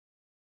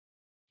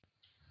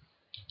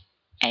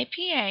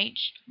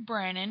APH,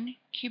 Brannan,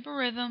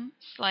 Cuborhythm,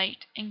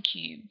 Slate, and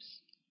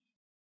Cubes.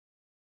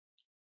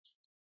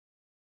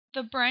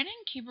 The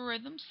Brannan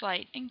Cuborhythm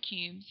Slate and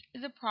Cubes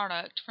is a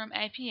product from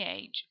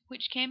APH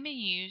which can be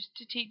used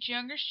to teach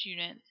younger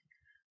students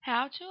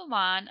how to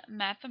align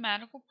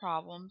mathematical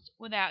problems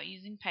without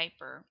using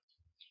paper.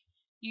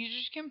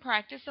 Users can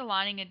practice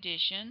aligning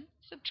addition,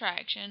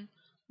 subtraction,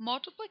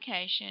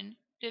 multiplication,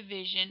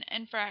 division,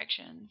 and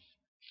fractions.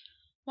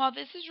 While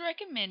this is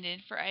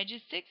recommended for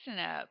ages 6 and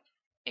up,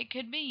 it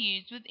could be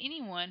used with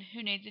anyone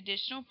who needs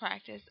additional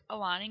practice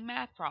aligning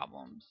math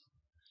problems.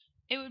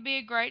 It would be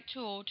a great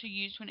tool to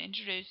use when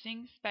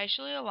introducing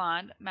spatially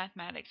aligned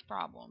mathematics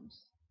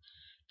problems.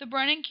 The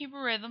Brannan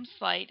Cuborhythm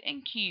Slate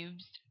and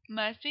Cubes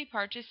must be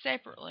purchased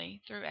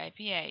separately through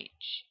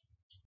APH.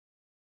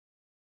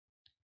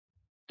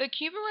 The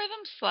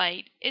Cuborhythm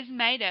Slate is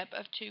made up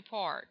of two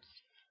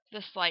parts,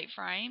 the slate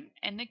frame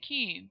and the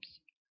cubes.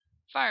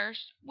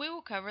 First, we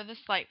will cover the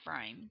slate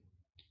frame.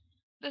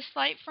 The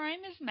slate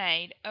frame is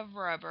made of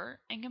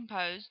rubber and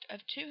composed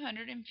of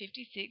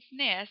 256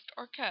 nests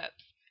or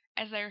cups,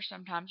 as they are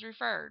sometimes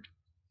referred.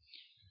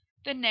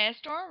 The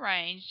nests are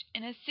arranged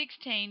in a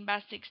 16 by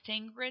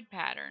 16 grid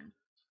pattern.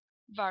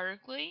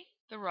 Vertically,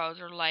 the rows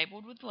are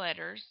labeled with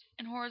letters,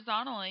 and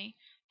horizontally,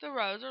 the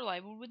rows are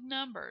labeled with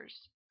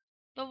numbers.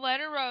 The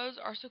letter rows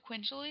are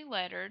sequentially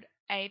lettered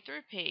A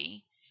through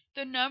P.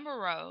 The number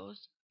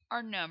rows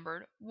are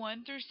numbered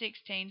 1 through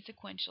 16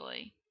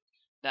 sequentially.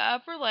 The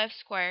upper left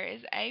square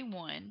is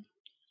A1.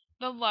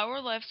 The lower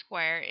left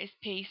square is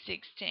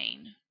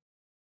P16.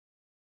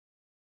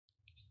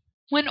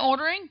 When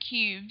ordering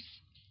cubes,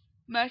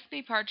 must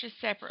be purchased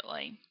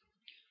separately.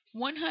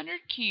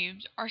 100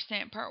 cubes are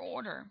sent per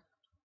order.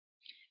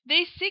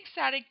 These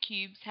six-sided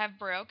cubes have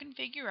braille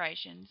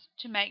configurations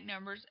to make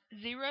numbers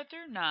 0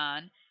 through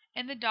 9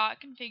 and the dot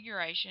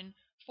configuration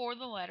for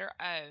the letter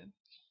O.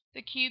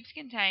 The cubes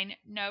contain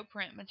no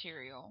print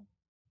material.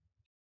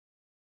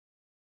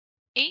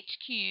 Each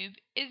cube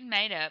is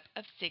made up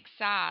of 6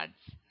 sides.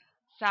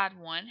 Side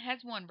 1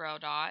 has 1 braille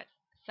dot,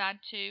 side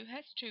 2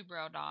 has 2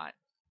 braille dots,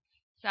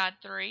 side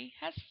 3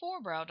 has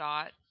 4 braille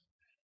dots,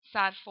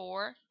 side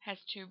 4 has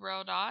 2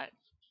 braille dots,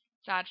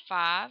 side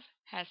 5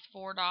 has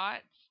 4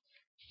 dots,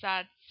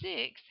 side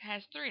 6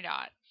 has 3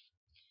 dots.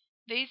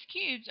 These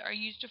cubes are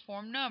used to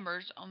form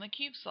numbers on the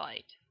cube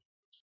slate.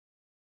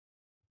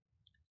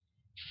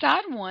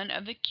 Side 1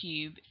 of the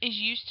cube is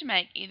used to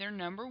make either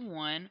number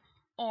 1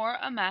 or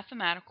a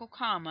mathematical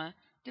comma,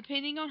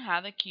 depending on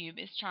how the cube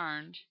is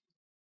turned.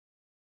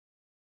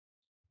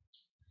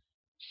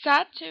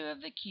 Side 2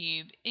 of the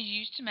cube is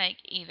used to make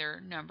either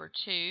number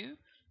 2,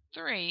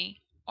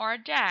 3, or a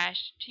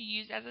dash to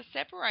use as a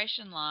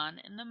separation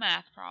line in the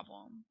math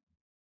problem.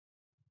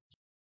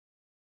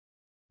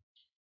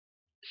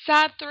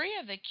 Side 3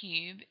 of the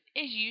cube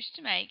is used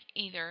to make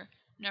either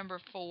number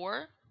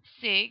 4,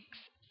 6,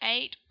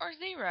 8, or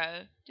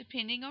 0,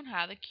 depending on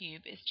how the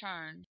cube is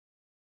turned.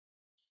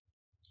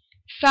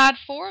 Side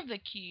 4 of the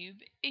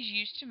cube is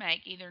used to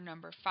make either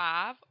number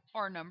 5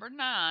 or number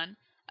 9,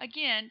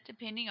 again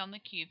depending on the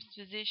cube's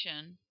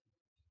position.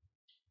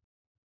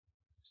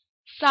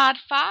 Side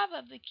 5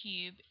 of the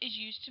cube is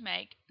used to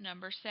make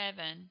number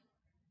 7.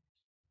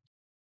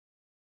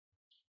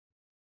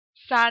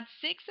 Side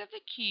 6 of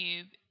the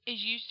cube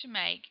is used to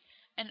make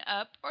an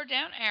up or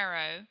down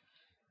arrow,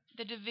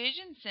 the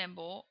division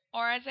symbol,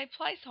 or as a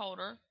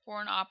placeholder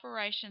for an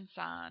operation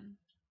sign.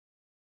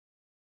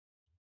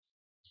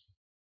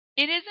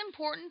 It is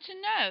important to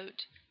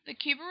note the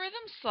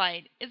Cuborhythm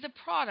Slate is a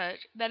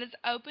product that is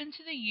open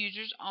to the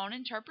user's own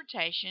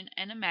interpretation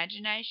and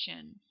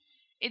imagination.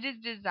 It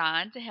is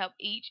designed to help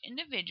each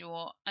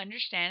individual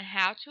understand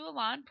how to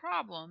align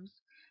problems,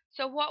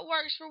 so what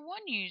works for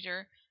one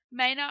user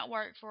may not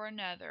work for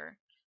another.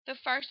 The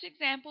first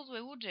examples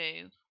we will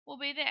do will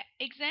be the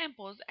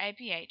examples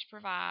APH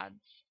provides.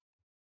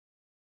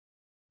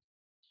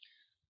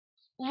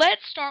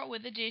 Let's start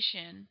with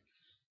addition.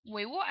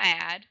 We will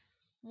add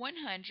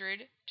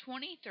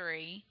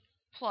 123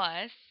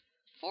 plus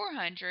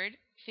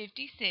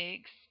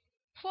 456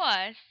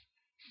 plus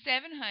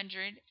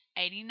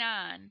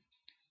 789.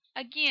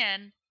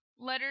 Again,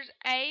 letters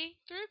A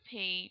through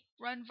P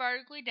run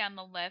vertically down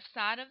the left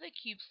side of the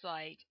cube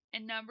slate,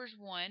 and numbers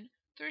 1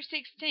 through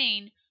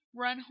 16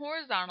 run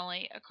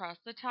horizontally across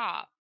the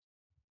top.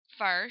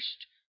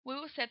 First, we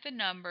will set the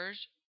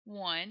numbers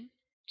 1,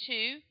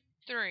 2,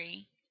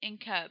 3 in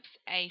cups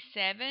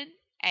A7,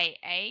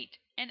 A8,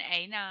 and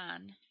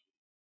A9.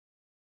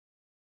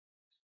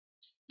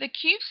 The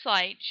cube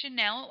slate should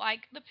now look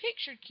like the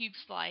pictured cube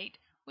slate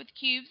with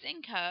cubes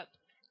in cup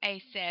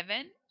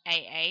A7,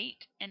 A8,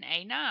 and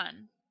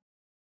A9.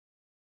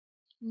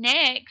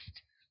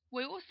 Next,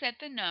 we will set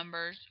the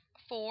numbers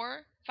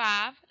 4,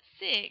 5,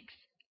 6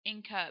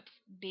 in cups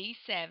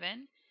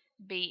B7,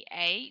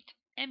 B8,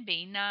 and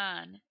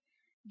B9.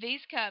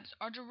 These cups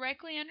are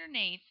directly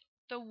underneath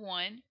the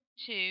 1,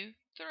 2,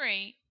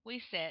 3 we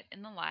set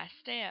in the last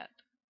step.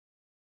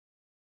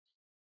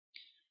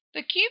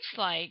 The cube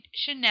slate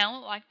should now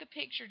look like the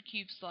pictured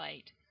cube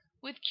slate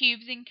with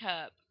cubes in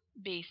cup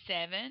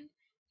B7,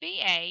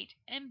 B8,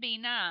 and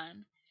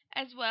B9,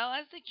 as well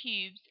as the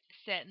cubes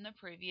set in the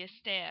previous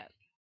step.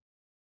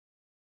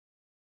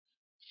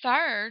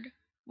 Third,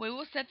 we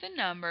will set the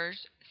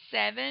numbers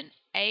 7,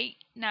 8,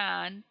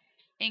 9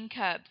 in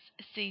cups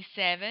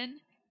C7,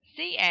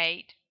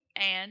 C8,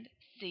 and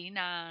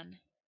C9.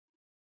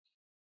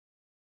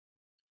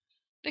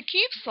 The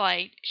cube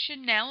slate should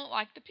now look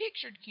like the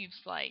pictured cube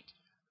slate,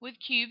 with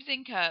cubes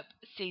in cup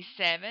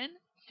C7,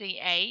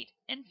 C8,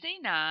 and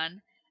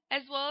C9,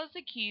 as well as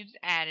the cubes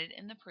added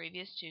in the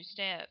previous two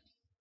steps.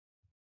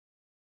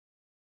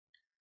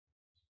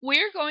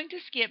 We're going to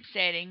skip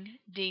setting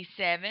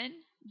D7,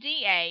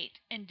 D8,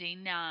 and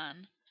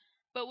D9,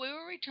 but we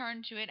will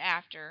return to it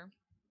after.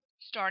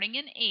 Starting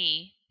in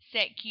E,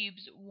 set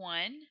cubes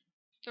 1,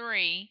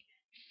 3,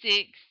 6,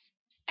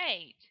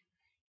 8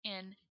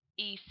 in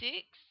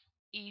E6,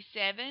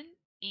 E7,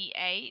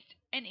 E8,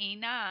 and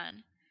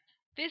E9.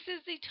 This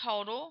is the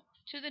total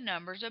to the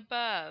numbers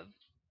above.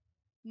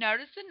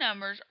 Notice the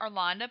numbers are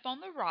lined up on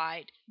the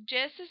right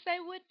just as they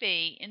would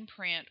be in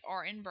print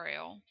or in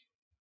Braille.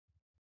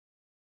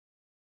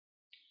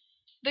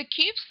 The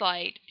cube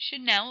slate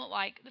should now look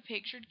like the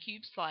pictured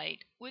cube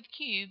slate with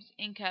cubes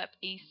in cup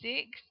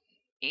E6,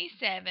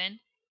 E7,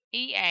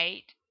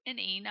 E8, and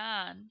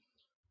E9.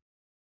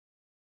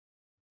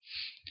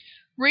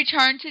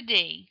 Return to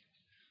D.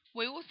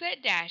 We will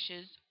set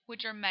dashes,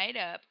 which are made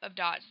up of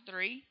dots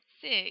 3,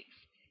 6,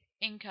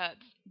 in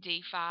cups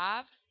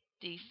D5,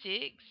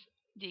 D6,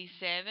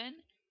 D7,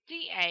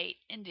 D8,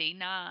 and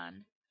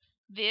D9.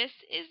 This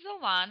is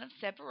the line of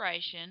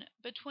separation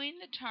between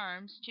the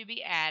terms to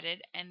be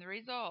added and the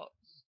results.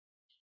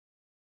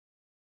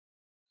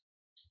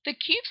 The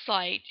cube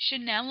slate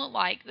should now look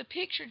like the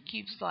pictured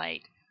cube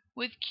slate,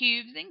 with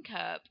cubes in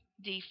cup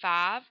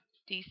D5,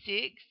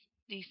 D6,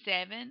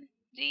 D7,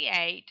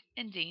 D8,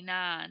 and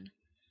D9.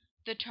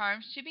 The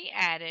terms to be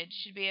added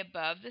should be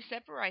above the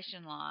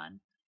separation line,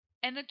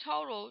 and the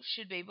total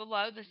should be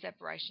below the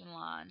separation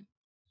line.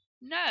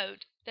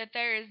 Note that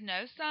there is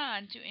no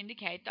sign to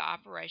indicate the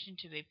operation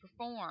to be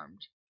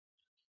performed.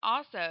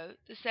 Also,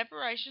 the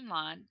separation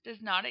line does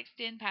not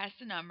extend past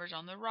the numbers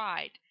on the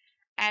right,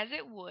 as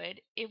it would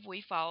if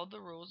we followed the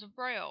rules of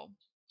Braille.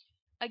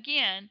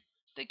 Again,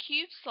 the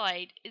cube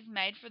slate is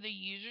made for the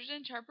user's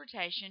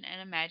interpretation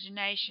and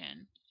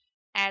imagination.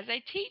 As a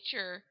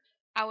teacher,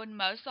 I would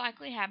most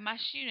likely have my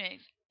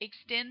students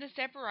extend the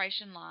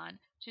separation line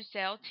to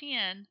cell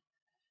 10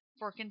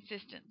 for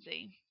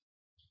consistency.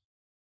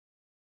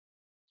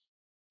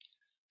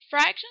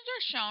 Fractions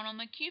are shown on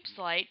the cube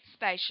slate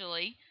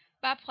spatially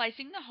by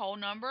placing the whole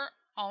number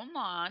on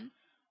line,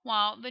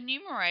 while the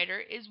numerator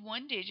is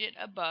one digit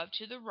above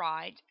to the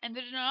right and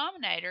the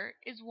denominator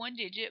is one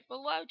digit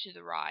below to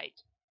the right.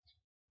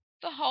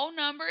 The whole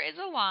number is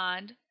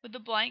aligned with the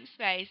blank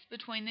space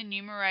between the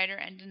numerator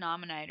and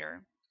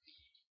denominator.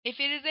 If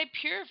it is a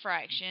pure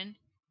fraction,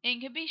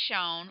 it can be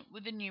shown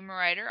with the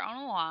numerator on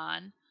a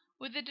line,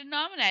 with the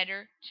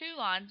denominator 2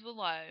 lines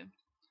below.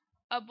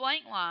 A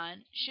blank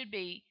line should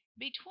be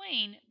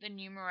between the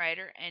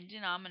numerator and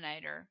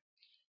denominator.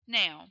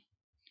 Now,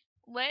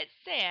 let's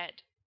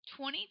set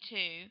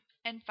 22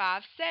 and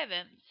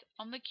 5/7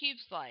 on the cube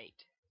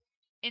slate.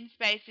 In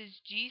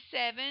spaces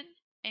G7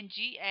 and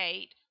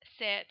G8,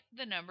 set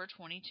the number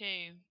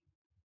 22.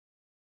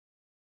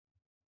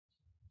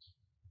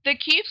 The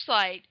cube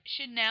slate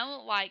should now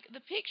look like the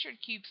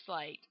pictured cube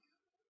slate,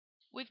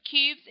 with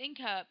cubes in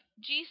cup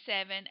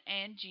G7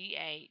 and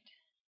G8.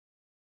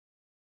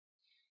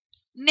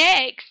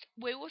 Next,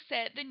 we will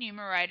set the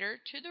numerator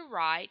to the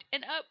right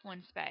and up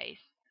one space.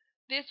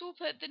 This will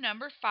put the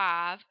number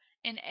 5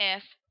 in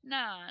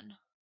F9.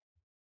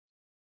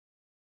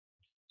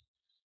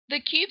 The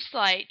cube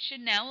slate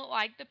should now look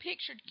like the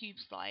pictured cube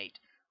slate,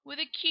 with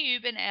a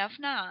cube in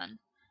F9,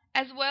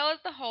 as well as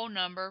the whole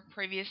number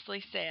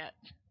previously set.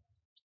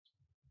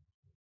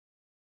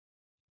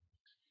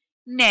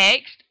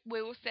 Next,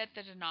 we will set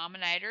the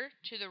denominator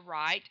to the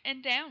right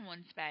and down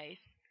one space.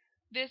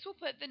 This will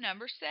put the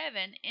number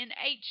 7 in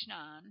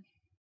H9.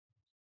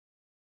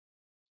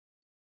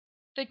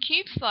 The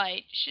cube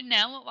slate should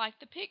now look like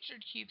the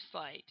pictured cube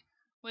slate,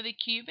 with a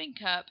cube in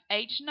cup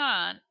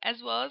H9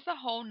 as well as the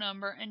whole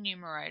number and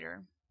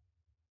numerator.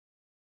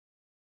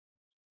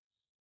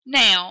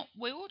 Now,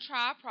 we will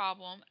try a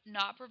problem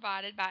not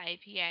provided by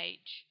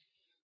APH.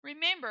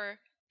 Remember,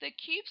 the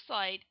cube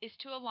slate is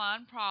to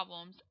align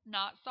problems,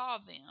 not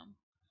solve them.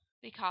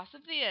 Because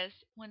of this,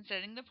 when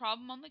setting the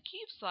problem on the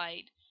cube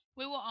slate,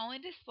 we will only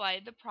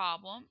display the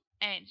problem,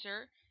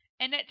 answer,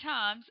 and at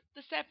times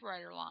the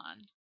separator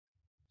line.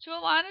 To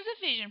align a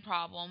division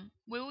problem,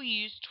 we will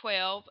use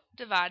 12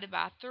 divided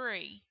by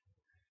 3.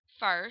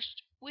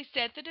 First, we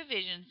set the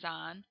division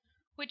sign,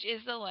 which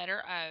is the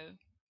letter O,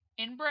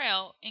 in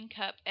Braille in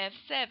cup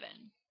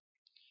F7.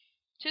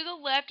 To the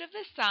left of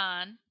the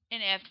sign,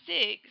 in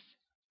F6,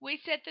 we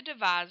set the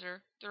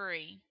divisor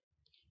 3.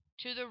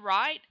 To the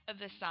right of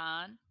the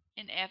sign,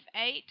 in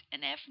F8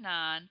 and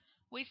F9,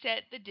 we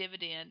set the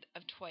dividend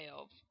of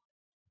 12.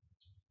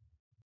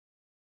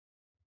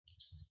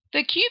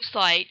 The cube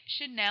slate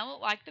should now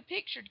look like the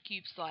pictured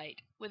cube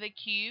slate, with a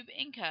cube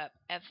and cup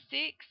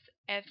F6,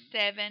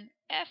 F7,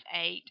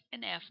 F8,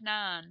 and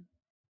F9.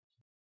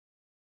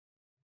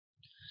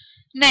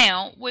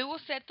 Now, we will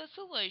set the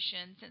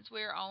solution since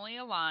we are only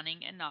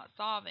aligning and not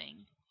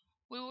solving.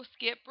 We will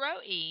skip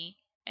row E,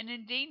 and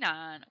in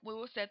D9, we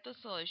will set the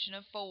solution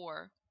of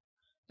 4.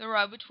 The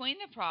row between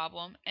the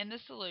problem and the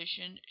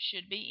solution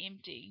should be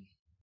empty.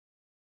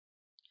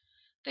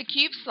 The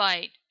cube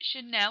slate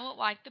should now look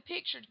like the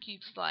pictured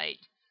cube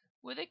slate,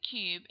 with a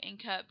cube in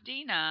cup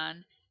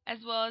D9 as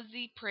well as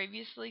the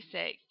previously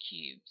set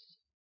cubes.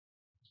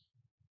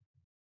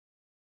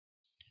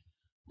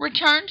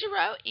 Return to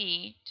row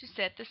E to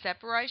set the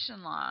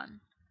separation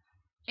line.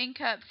 In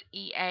cups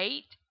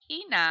E8,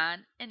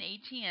 E9, and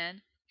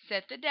E10,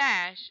 set the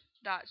dash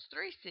dots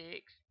 3,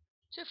 6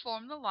 to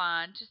form the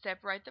line to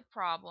separate the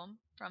problem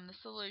from the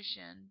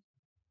solution.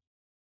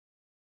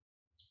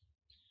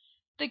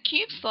 The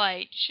cube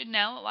slate should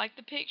now look like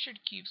the pictured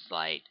cube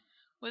slate,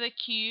 with a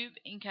cube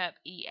in cup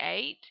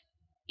E8,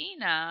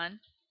 E9,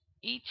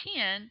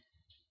 E10,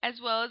 as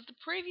well as the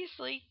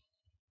previously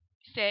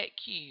set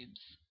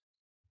cubes.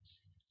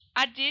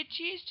 I did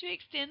choose to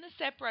extend the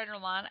separator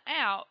line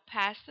out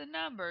past the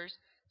numbers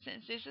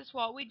since this is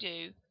what we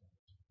do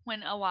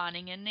when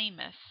aligning in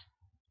Nemeth.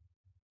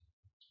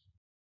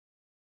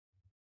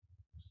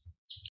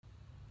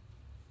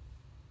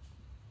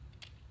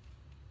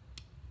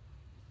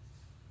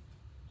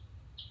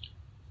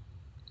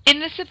 In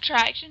the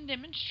subtraction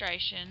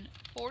demonstration,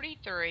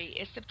 43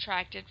 is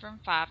subtracted from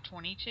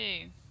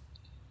 522.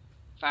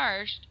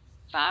 First,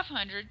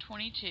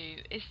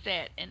 522 is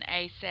set in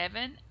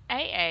A7,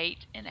 A8,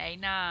 and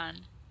A9.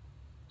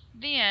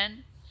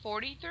 Then,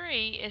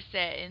 43 is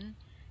set in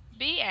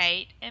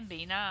B8 and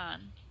B9.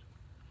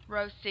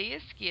 Row C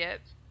is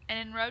skipped, and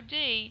in row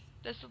D,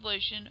 the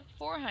solution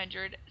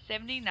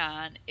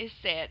 479 is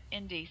set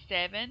in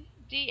D7,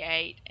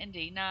 D8, and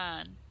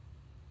D9.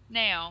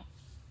 Now,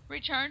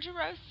 return to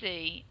row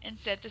C and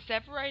set the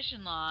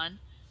separation line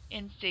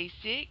in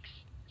C6,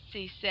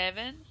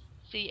 C7,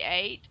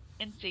 C8,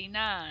 and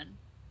C9.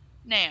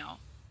 Now,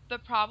 the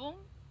problem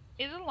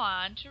is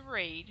aligned to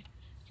read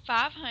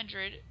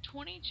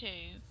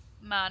 522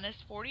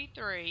 minus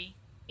 43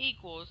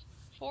 equals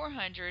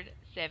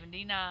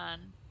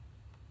 479.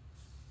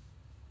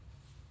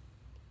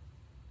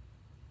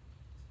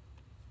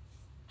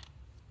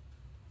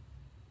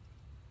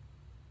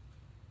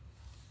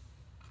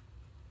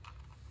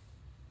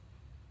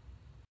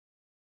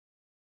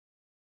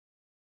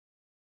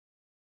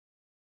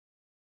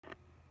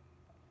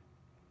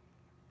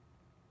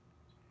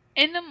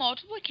 In the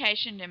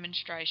multiplication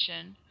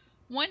demonstration,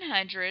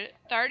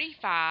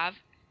 135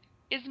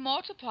 is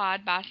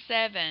multiplied by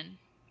 7.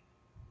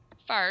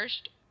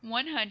 First,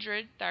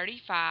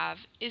 135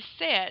 is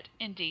set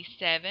in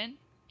D7,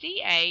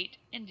 D8,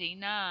 and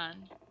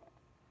D9.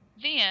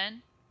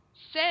 Then,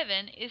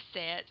 7 is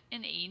set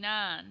in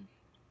E9.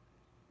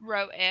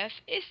 Row F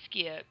is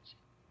skipped,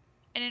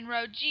 and in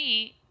row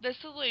G, the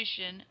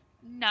solution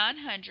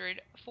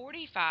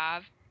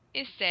 945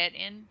 is set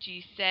in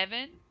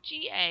G7,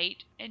 G8,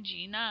 and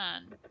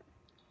G9.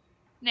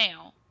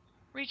 Now,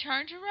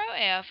 return to row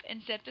F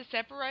and set the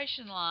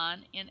separation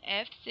line in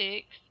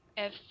F6,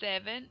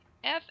 F7,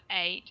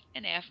 F8,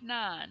 and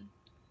F9.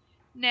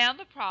 Now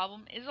the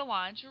problem is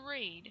aligned to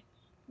read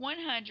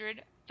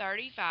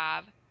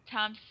 135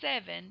 times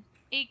 7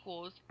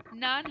 equals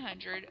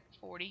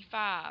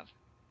 945.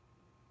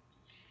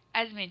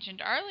 As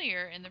mentioned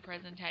earlier in the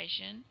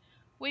presentation,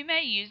 we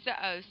may use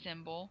the O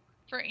symbol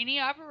for any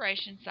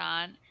operation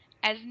sign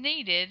as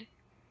needed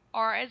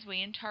or as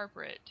we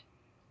interpret.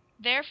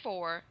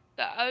 Therefore,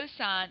 the O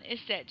sign is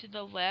set to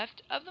the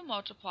left of the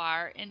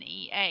multiplier in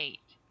E8.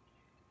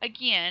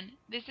 Again,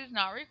 this is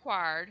not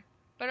required,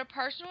 but a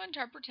personal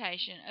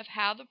interpretation of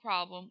how the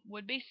problem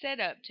would be set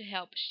up to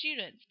help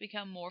students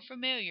become more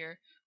familiar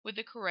with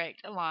the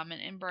correct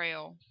alignment in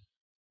Braille.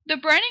 The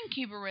Brennan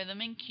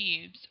Cubarhythm and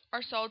cubes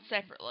are sold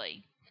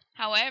separately.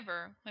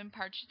 However, when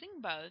purchasing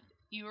both,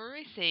 you will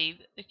receive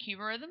the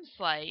Cubarhythm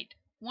Slate,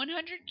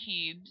 100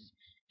 cubes,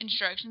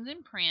 instructions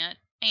in print,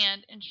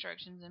 and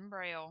instructions in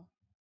Braille.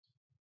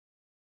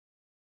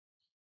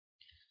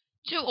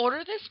 To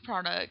order this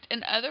product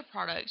and other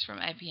products from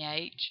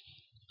APH,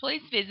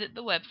 please visit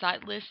the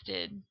website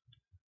listed.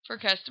 For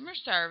customer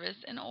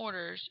service and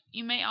orders,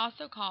 you may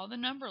also call the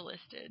number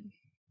listed.